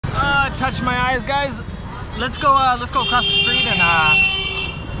touch my eyes, guys. Let's go across the street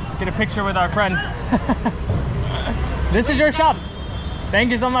and get a picture with our friend. This is your shop.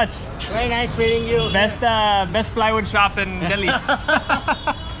 Thank you so much. Very nice meeting you. Best plywood shop in Delhi.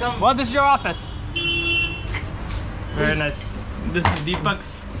 Well, this is your office. Very nice. This is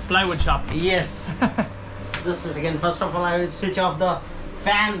Deepak's plywood shop. Yes. Just a second. First of all, I will switch off the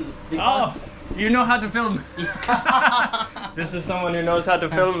fan because... Oh, you know how to film. This is someone who knows how to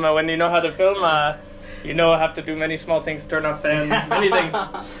film. When you know how to film, you know have to do many small things, turn off fan, many things.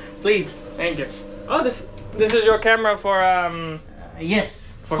 Please. Thank you. Oh, this is your camera for yes.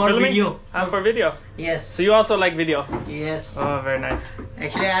 For filming? Video. For video. Yes. So you also like video? Yes. Oh, very nice.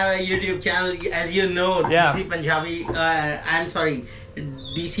 Actually, I have a YouTube channel, as you know. Yeah. DC Punjabi. I'm sorry,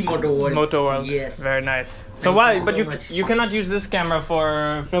 DC Moto World. Moto World. Yes. Very nice. Thank So why? you But so much. you cannot use this camera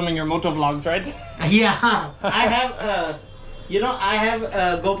for filming your moto vlogs, right? Yeah. I have I have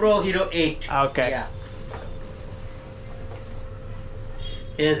GoPro Hero 8. Okay. Yeah.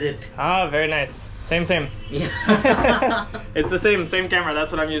 Here's it. Ah, very nice. Same. Yeah. It's the same camera.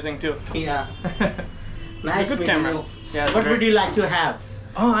 That's what I'm using too. Yeah. Nice good meeting camera. you. Yeah. What would you like to have?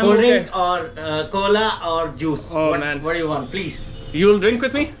 Oh, I'm Cold okay. drink or cola or juice? Oh, man. What do you want, please? You'll drink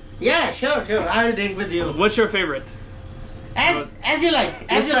with me? Yeah, sure. I will drink with you. What's your favorite? As you like.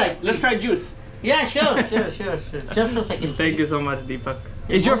 As you like. Let's try juice. Yeah, sure. Just a second. Thank you please. so much, Deepak.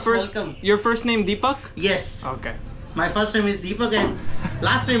 You're Is most welcome. your first name Deepak? Yes. Okay. My first name is Deepak and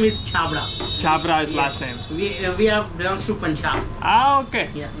last name is Chabra. Chabra is Yes. last name. We are belongs to Punjab. Ah, okay.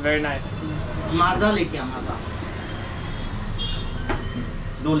 Yeah. Very nice. Maza leke aa, maza.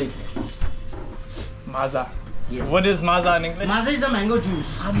 Do leke. Maza. Yes. What is maza in English? Maza is a mango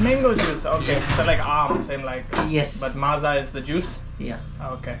juice. Ah, mango juice. Okay. Yes. So like same like. Yes. But maza is the juice. Yeah.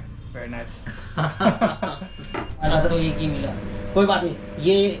 Okay. Very nice. अलग तो एक ही मिला कोई बात नहीं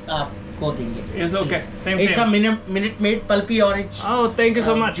ये आपको देंगे It's okay. Same. It's a minute maid pulpy orange Oh, thank you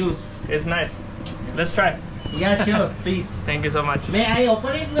so much. juice. It's nice. Let's try. Yeah, sure, please. Thank you so much. May I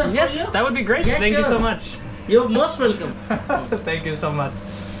open it for Yes, you? that would be great. Yeah, Thank you sure. so much. You're most welcome. Thank you so much.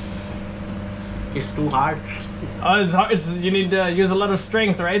 It's too hard. Oh, it's hard. You need to use a lot of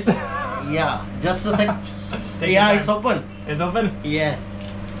strength, right? Yeah, just a sec. Take Yeah, your it's time. open. It's open? Yeah,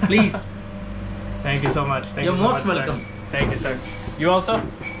 please. Thank you so much. Thank You're you so most much, welcome. Sir. Thank you, sir. You also?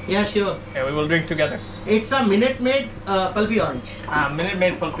 Yeah, sure. Okay, we will drink together. It's a minute maid pulpy orange. Minute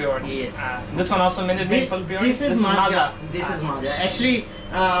Maid pulpy orange. Yes. This one also Minute Maid pulpy orange? This is Maja. This is Maja. Actually,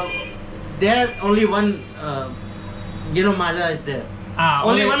 there only one, Maja is there.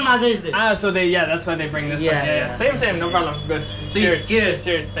 Only one Maja is there. So that's why they bring this Yeah, one. Yeah. yeah. Same, no problem. Good. Please, cheers.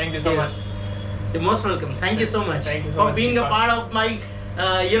 Cheers. Thank you so Cheers. much. You're most welcome. Thank you so much. Thank you so for much, being a Deepak. part of my,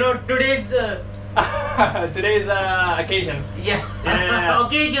 today's. Today's occasion. Yeah. Yeah.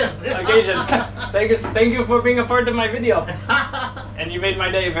 Occasion. Thank you for being a part of my video. And you made my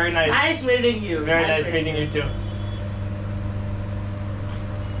day very nice. Nice meeting you. Very nice meeting you too.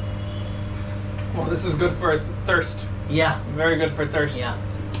 Well, this is good for thirst. Yeah. Very good for thirst. Yeah.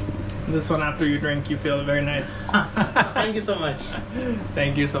 This one after you drink, you feel very nice. Thank you so much.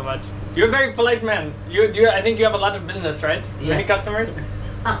 Thank you so much. You're a very polite man. I think you have a lot of business, right? Yeah. Many customers?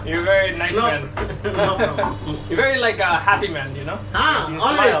 You're a very nice man. No problem. You're very like a happy man, you know? You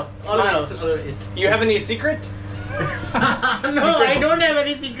Always. smile. You have any secret? No, I don't have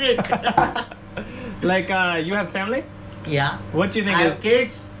any secret. Like you have family? Yeah. What do you think I is have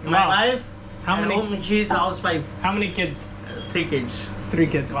kids, my Wow. wife. How and many? home, she's housewife. How many kids? 3 kids. 3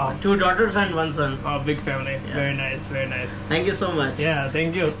 kids. Wow. 2 daughters and 1 son. Oh, big family. Yeah. Very nice. Very nice. Thank you so much. Yeah.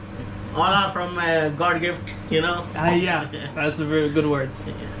 Thank you. All are from God gift, Yeah. That's a very good words.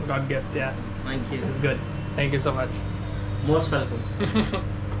 Yeah. God gift. Yeah. Thank you. It's good. Thank you so much. Most welcome.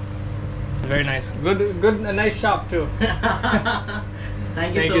 Very nice. Good. A nice shop too.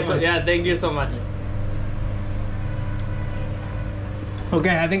 Thank you so much. Yeah. Thank you so much.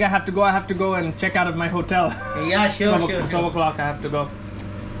 Okay, I think I have to go. I have to go and check out of my hotel. Yeah, sure, 12 o'clock. I have to go.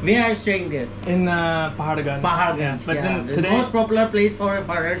 We are staying there. In Paharganj. Paharganj. But Yeah, then the today. most popular place for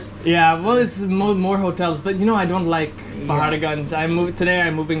foreigners. Yeah, well, it's more hotels, but I don't like Paharganj. Today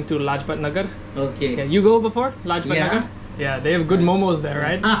I'm moving to Lajpat Nagar. Okay. Yeah, you go before Lajpat Yeah. Nagar? Yeah, they have good momos there,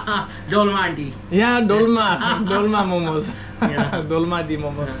 right? Dolma auntie. Yeah, Dolma momos. Yeah. Dolma di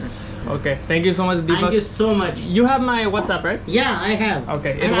momos. Okay, thank you so much, Deepak. Thank you so much. You have my WhatsApp, right? Yeah, I have.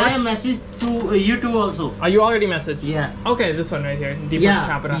 Okay, it And I works? have messaged to you too also. Oh, you already messaged? Yeah. Okay, this one right here. Deepak Yeah,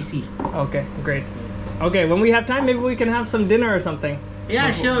 Chapra. DC. Okay, great. Okay, when we have time, maybe we can have some dinner or something.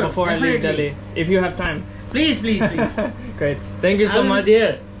 Yeah, sure. Before I leave definitely. Delhi, if you have time. Please. Great. Thank you so I will much. be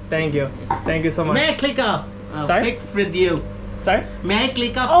there. Thank you. Thank you so much. May I click a Sorry? pic with you? Sorry? May I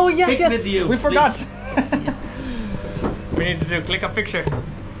click a yes, pic with you? We forgot. We need to click a picture.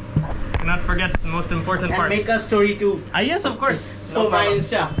 Not forget the most important part. And make a story too. Yes, of course. For my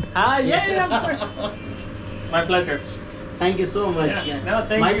Insta. Yeah, of course. It's my pleasure. Thank you so much. Yeah. No,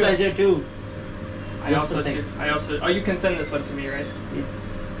 thank my you. pleasure too. I also. Oh, you can send this one to me, right?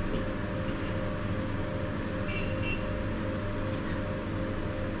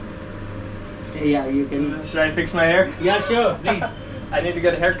 Yeah, you can. Should I fix my hair? Yeah, sure, please. I need to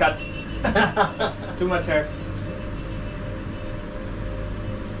get a haircut. Too much hair.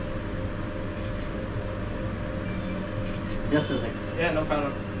 Just a second. Yeah, no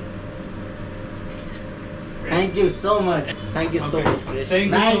problem. Thank you so much. Thank you so much. Thank you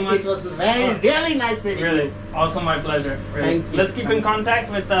so much. It was really nice meeting you. Really, also my pleasure. Really. Thank you. Let's keep in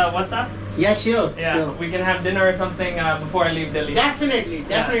contact with WhatsApp. Yeah, sure. Yeah, sure. we can have dinner or something before I leave Delhi. Definitely,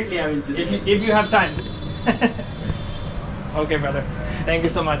 I will do that. If you have time. Okay, brother. Thank you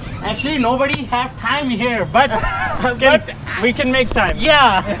so much. Actually, nobody have time here, but we can make time.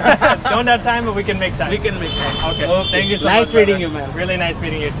 Yeah. Don't have time, but we can make time. We can make time. Okay. Thank you so much. Nice meeting you, man. Really nice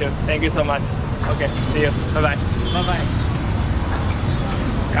meeting you too. Thank you so much. Okay. See you. Bye bye. Bye bye.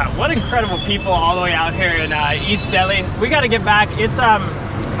 God, what incredible people all the way out here in East Delhi. We got to get back. It's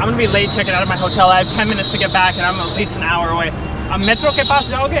I'm gonna be late checking out of my hotel. I have 10 minutes to get back, and I'm at least an hour away. Metro के पास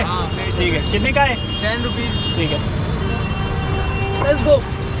जाओगे? ठीक है. कितने का है? 10 rupees. ठीक है. Let's go.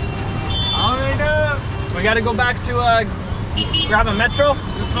 We got to go back to grab a metro.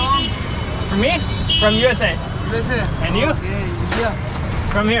 From? For me? From USA. USA. And you? Okay, India.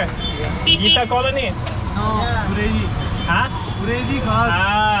 From here? Yeah. Gita colony? No, Kuredi. Huh? Kuredi Khas.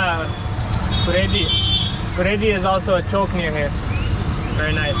 Kuredi. Kuredi is also a chowk near here.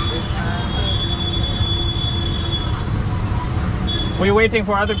 Very nice. We're waiting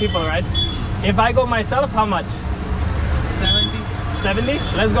for other people, right? If I go myself, how much? 70?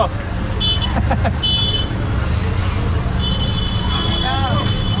 Let's go.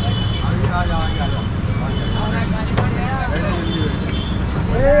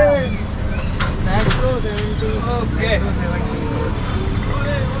 Hey, Metro 70. Okay.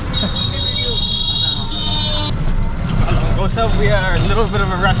 So we are a little bit of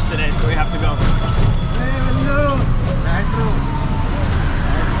a rush today, so we have to go. Hello. Metro.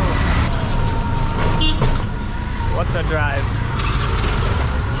 What the drive.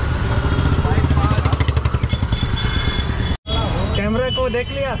 कैमरे को देख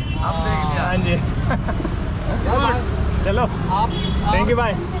लिया? आप देख लिया? हाँ जी. चलो. Thank you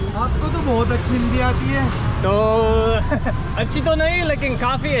भाई. आपको तो बहुत अच्छी हिंदी आती है. तो अच्छी तो नहीं, लेकिन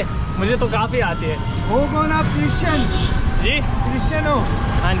काफ़ी है. मुझे तो काफ़ी आती है. हो कौन आप? क्रिश्चियन? जी. क्रिश्चियन हो?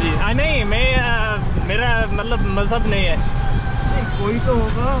 हाँ जी. नहीं, मैं मेरा मतलब मज़हब नहीं है. कोई तो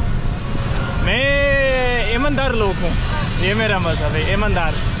होगा. मैं ईमानदार लोग हूँ. ये मेरा मज़हब है,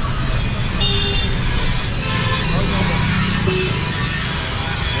 ईमानदार.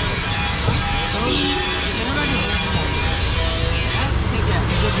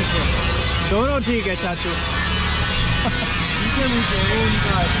 दोनों ठीक है चाचू. वो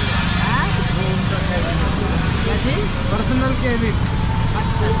उनका पर्सनल केबिन.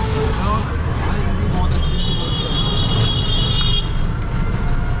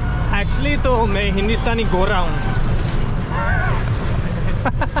 एक्चुअली तो मैं हिंदुस्तानी गोरा हूँ.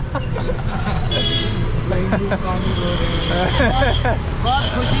 बहुत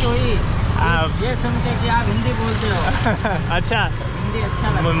खुशी हुई ये सुन के कि आप हिंदी बोलते हो. अच्छा. हिंदी अच्छा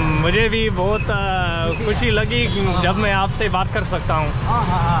लगा. मुझे भी बहुत खुशी लगी जब मैं आपसे बात कर सकता हूँ.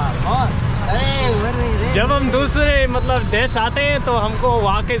 जब हम दूसरे मतलब देश आते हैं तो हमको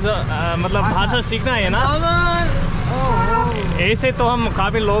वहाँ के मतलब भाषा सीखना है ना. ऐसे तो हम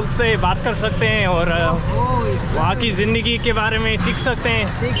काबिल लोग से बात कर सकते हैं और वहाँ की ज़िंदगी के बारे में सीख सकते हैं.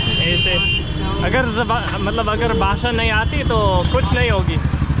 ऐसे अगर भाषा नहीं आती तो कुछ नहीं होगी.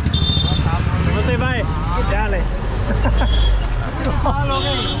 नमस्ते भाई, क्या हाल है? कितने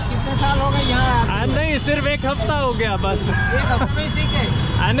साल हो गए यहाँ? नहीं, सिर्फ एक हफ्ता हो गया बस. एक हफ्ते में सीखे?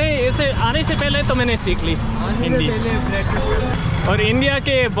 नहीं, इसे आने से पहले तो मैंने सीख ली हिंदी. और इंडिया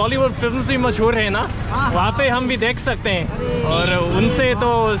के बॉलीवुड फिल्म भी मशहूर है ना, वहाँ पे हम भी देख सकते हैं और उनसे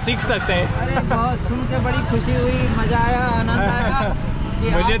तो सीख सकते हैं. अरे बहुत सुन के बड़ी खुशी हुई, मजा आया, आनंद आया.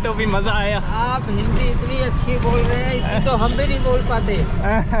 मुझे तो भी मजा आया. आप हिंदी इतनी अच्छी बोल रहे हैं, इतनी तो हम भी नहीं बोल पाते.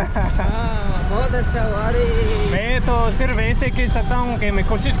 बहुत अच्छा हुआ. अरे मैं तो सिर्फ ऐसे कह सकता हूँ कि मैं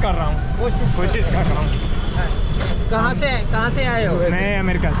कोशिश कर रहा हूँ. कोशिश कर रहा हूँ. कहाँ से आए हो? मैं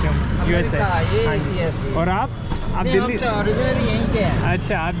अमेरिका से हूँ, USA. और आप दिल्ली? ओरिजिनली यहीं के हैं.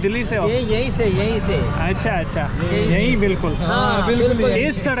 अच्छा, आप दिल्ली से हो? यहीं से. अच्छा. यहीं बिल्कुल. हाँ, बिल्कुल.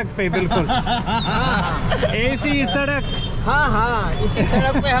 इस सड़क पे बिल्कुल. ऐसी सड़क हाँ हाँ, इसी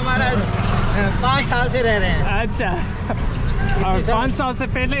सड़क पे हमारा 5 साल से रह रहे हैं। अच्छा, और 5 साल से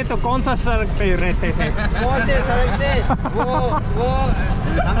पहले तो कौन सा सड़क पे रहते थे? कौन से सड़क से? वो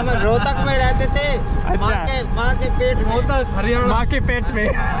हम रोहतक में रहते थे। अच्छा, माँ के पेट में। रोहतक, हरियाणा। माँ के पेट में।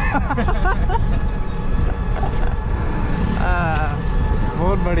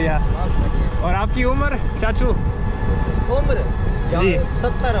 बहुत बढ़िया। और आपकी उम्र चाचू? उम्र जी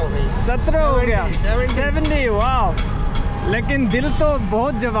 70 हो गई। 17 हो गया? 70। वाह, लेकिन दिल तो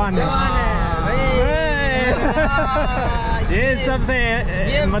बहुत जवान है। ये सबसे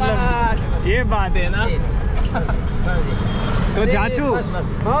मतलब ये बात है ना। तो चाचू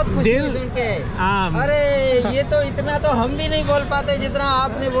बहुत खुशी हुई सुन के। अरे ये तो इतना तो हम भी नहीं बोल पाते जितना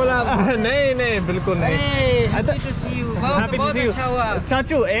आपने बोला। नहीं नहीं, बिल्कुल नहीं। Happy to C you. बहुत अच्छा हुआ।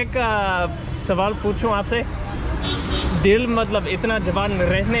 चाचू, एक सवाल पूछूं आपसे। दिल मतलब इतना जवान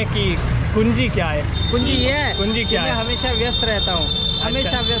रहने की कुंजी क्या है? कुंजी ये है, कुंजी क्या है? मैं हमेशा व्यस्त रहता हूँ।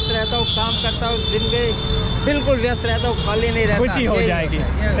 हमेशा व्यस्त रहता हूँ, काम करता हूँ, दिन में बिल्कुल व्यस्त रहता हूँ, खाली नहीं रहता। खुशी हो जाएगी।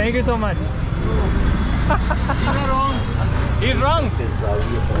 Thank you so much. He's wrong.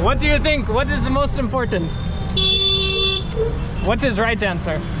 What do you think? What is the most important? What is right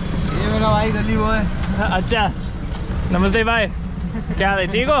answer? ये मेरा भाई गली वो है। अच्छा, नमस्ते भाई, क्या हाल है?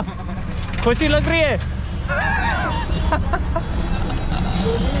 ठीक हो? खुशी लग रही है?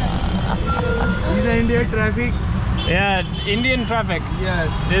 Is the Indian traffic? Yeah, Indian traffic. Yes.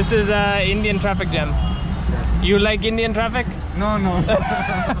 This is Indian traffic jam. You like Indian traffic? No, no.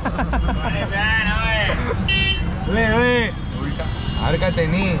 वे हरकत है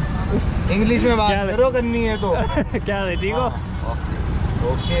नहीं, इंग्लिश में बात करो, करनी है तो। क्या है? ठीक हो?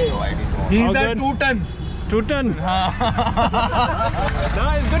 Okay. He's a Tutan. Tutan? No,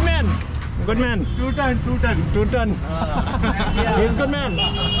 he's good man. Good man. Tutan. He's good man.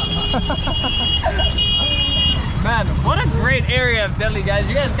 Man, what a great area of Delhi, guys.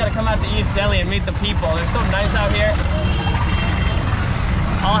 You guys gotta come out to East Delhi and meet the people. It's so nice out here.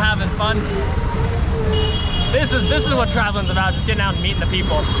 All having fun. This is what traveling's about, just getting out and meeting the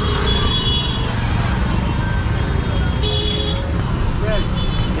people.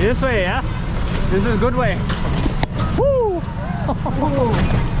 This way, yeah? This is a good way. Woo!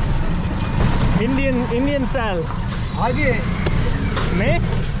 Indian style. आगे Me?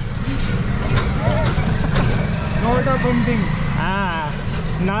 Not a bumping.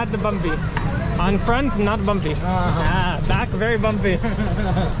 Not the bumpy. On front, not bumpy. Back, very bumpy.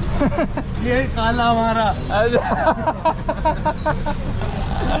 ये काला हमारा।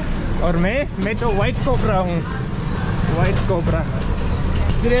 और मैं तो white cobra हूँ। White cobra.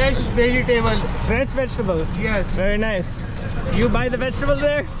 Fresh vegetables. Fresh vegetables. Yes. Very nice. You buy the vegetables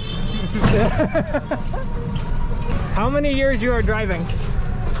there? How many years you are driving?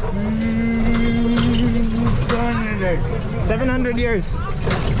 700 years.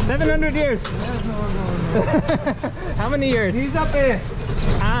 700 years. How many years? Visa पे।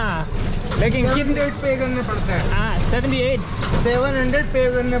 लेकिन कितने पे करने पड़ते हैं? 78। 700 पे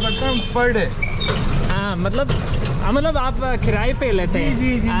करने पड़ता है पर डे। मतलब आप किराए पे लेते हैं?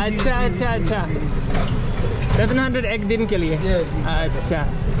 जी। अच्छा। 700 एक दिन के लिए? अच्छा,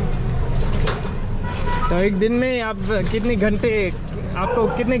 तो एक दिन में आप आपको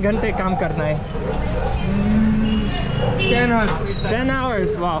कितने घंटे काम करना है? 10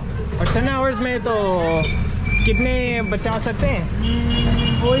 hours। वाह। और 10 hours में तो कितने बचा सकते हैं?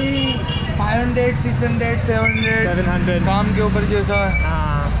 कोई 500, 600, 700 काम के ऊपर जैसा।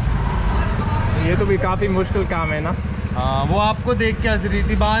 ये तो भी काफी मुश्किल काम है ना। वो आपको देख के हंस रही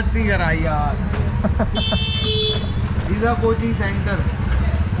थी, बात नहीं कराई यार। Visa coaching centre,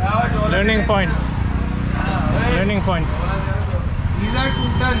 learning point. Visa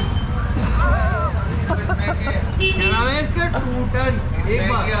टूटन। क्या नाम है इसका? टूटन। एक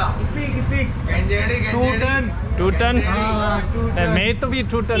बार स्पीक। टूटन। मैं तो भी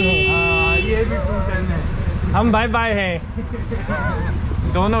टूटन हूँ। ये भी टूटन है। हम भाई हैं।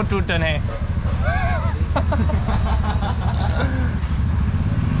 दोनों टूटन हैं।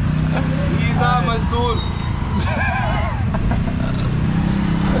 वीजा मजदूर।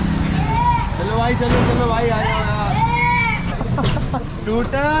 चलो भाई आ जाओ यार।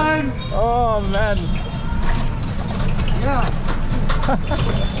 टूटन। Oh man.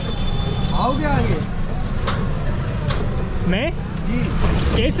 आओगे आगे? मैं? जी।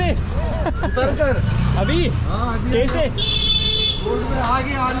 कैसे? उतर कर। अभी? कैसे? रोड में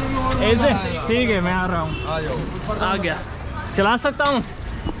आगे आने में और ऐसे? ठीक है, मैं आ रहा हूँ। आ जाओ। आ गया। चला सकता हूँ?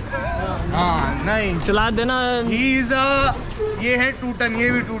 नहीं चला देना। ये है टूटन, ये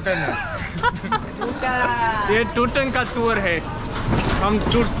भी टूटन है। ये टूटन का टूर है। हम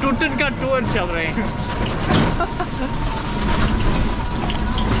टूटन का टूर चल रहे हैं।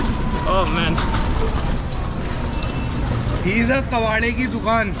 Oh man. He is a कबाड़े की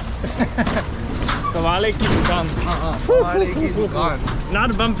दुकान. कबाड़े की दुकान. कबाड़े की दुकान. Not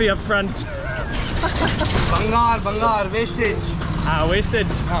bumpy up front. Bangar, wastage. Wasted.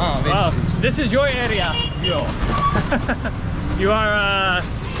 wastage. Wow. This is your area. Yo. You are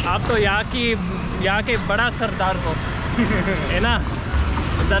आप तो यहाँ के बड़ा सरदार हो, है ना?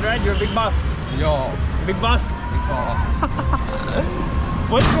 Is that right? You're big boss. Yo. Big boss. Big boss.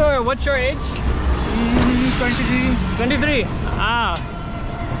 What's your age? 23. 23.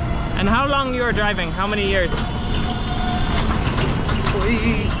 And how long you are driving? How many years?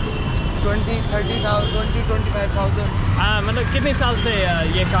 20, 30,000, 20, 25,000. मतलब कितने साल से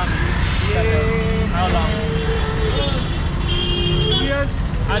ये काम कर रहे हो? How long? 2 years.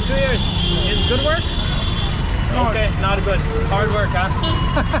 2 years. Is good work? Okay, not good. Hard work, huh?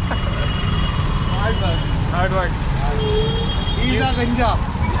 Hard work. He's a ganja.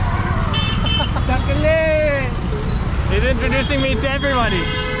 Takle. He's introducing me to everybody.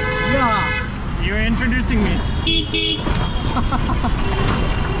 Yeah. You're introducing me.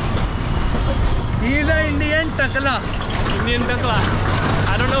 He's an Indian takla. Indian takla.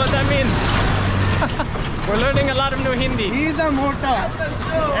 I don't know what that means. We're learning a lot of new Hindi. He's a mota.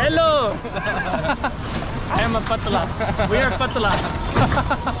 Hello. I am a patla. We are patla.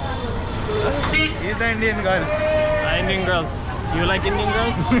 He's an Indian girl. Indian girls. You like Indian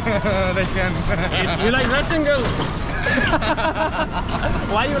girls? Russian. You like Russian girls?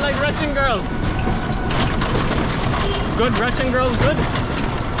 Why you like Russian girls? Good Russian girls, good?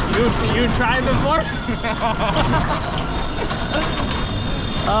 You tried before?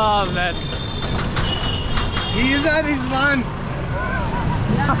 Oh man. He's a Rizwan.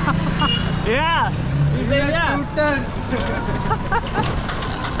 Yeah. You say yeah. Tutan.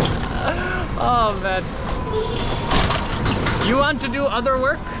 Oh man. You want to do other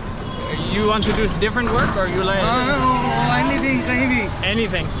work? You want to do different work or you like Anything, कहीं भी.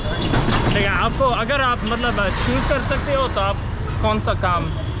 Anything. ठीक है, आपको अगर आप मतलब choose कर सकते हो तो आप कौन सा काम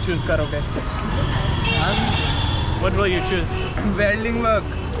choose करोगे? What will you choose? Welding work.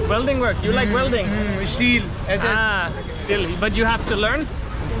 Welding work. You like welding? Steel. Still, but you have to learn.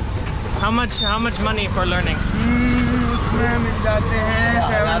 How much money for learning? उसमें मिल जाते हैं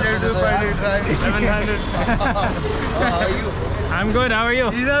 700 per day drive. 700. I'm good. How are you?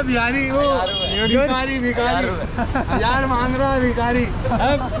 इधर बिहारी हो. You're good. भिखारी. यार मांग रहा है भिखारी.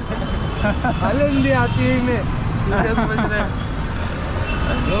 अब हलन भी आती है इन्हें. इधर समझ रहे.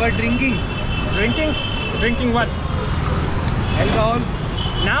 You are drinking. Drinking? Drinking what? Alcohol.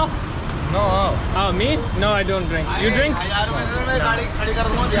 Now? No. Oh, me? No, I don't drink. You drink?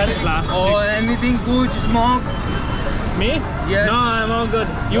 Or anything good, smoke. Me? Yes. No, I'm all good.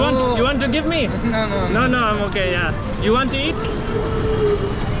 You want to give me? No, I'm okay. Yeah. You want to eat?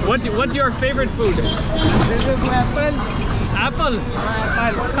 What's your favorite food? This is apple. Apple.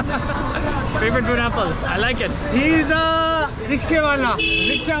 Favorite food apple. I like it. He is a rickshaw वाला.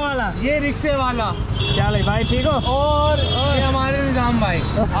 Rickshaw वाला. ये रिक्शे वाला. क्या ले भाई ठीक हो? और ये हमारे निजाम भाई.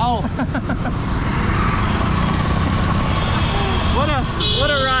 आओ. What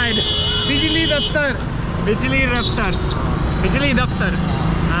a ride. बिजली दफ्तर. Bijli daftar.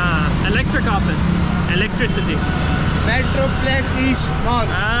 Electric office. Electricity. Metroplex East Mall.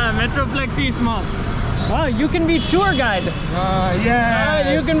 Metroplex East Mall. Wow, you can be tour guide.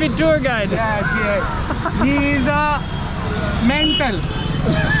 Yeah. You can be tour guide. Yes. He is a mental.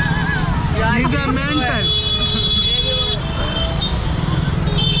 He's a mental.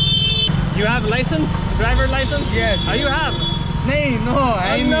 You have license? Driver license? Yes. You have? No.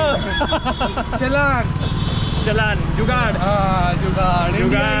 I know. Chalan. Jugaad. Jugaad.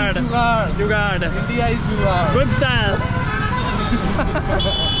 India is Jugaad. India is Jugaad. Good style.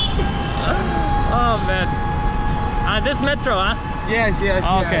 Oh man. This metro, huh? Yes.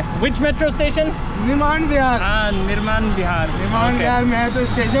 Okay. Yes. Which metro station? Nirman Bihar. Nirman Bihar. Nirman Bihar metro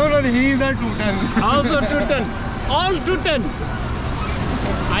station, and he is a Tutan. Also Tutan. All Tutan.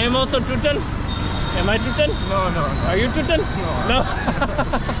 I am also Tutan. Am I Tutan? No. Are you Tutan? No.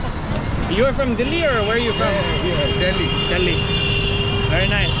 You are from Delhi or where are you from? Yeah, Delhi. Very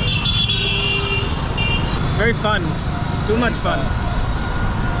nice. Very fun. Too much fun.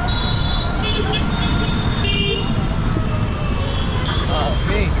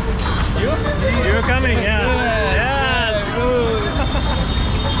 Me. You're coming, yeah. Yes.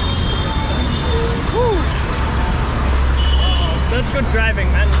 Woo. Such good driving,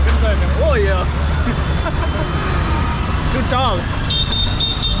 man. Good driving. Oh yeah. Too tall.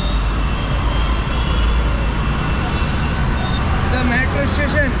 The metro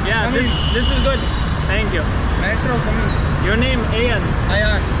station. Yeah, this is good. Thank you. Metro coming. Your name, Ayan.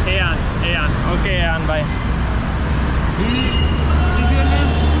 Ayan. Okay, Ayan bhai. What is your name?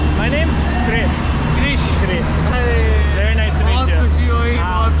 My name? Chris. Krish. Chris. अरे Very nice to meet बहुत you. खुशी हुई,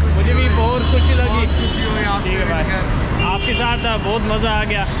 हाँ, बहुत खुशी मुझे भी हुई। बहुत खुशी लगी। बहुत खुशी हुई आपसे ठीक है भाई, मिलकर। आपके साथ बहुत मज़ा आ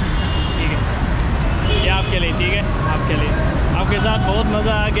गया। ठीक है, ये आपके लिए, ठीक है, आपके लिए। आपके साथ बहुत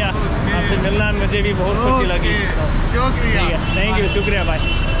मज़ा आ गया, आपसे मिलना मुझे भी बहुत खुशी लगी। शुक्रिया। ठीक है, थैंक यू, शुक्रिया भाई।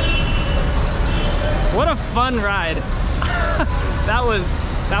 What a fun ride. that was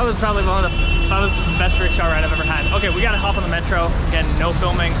probably that was the best rickshaw ride I've ever had. Okay, we gotta hop on the metro, again, no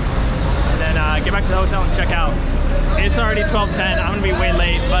filming, and then get back to the hotel and check out. It's already 12:10, I'm gonna be way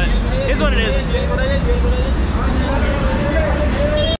late, but it's what it is.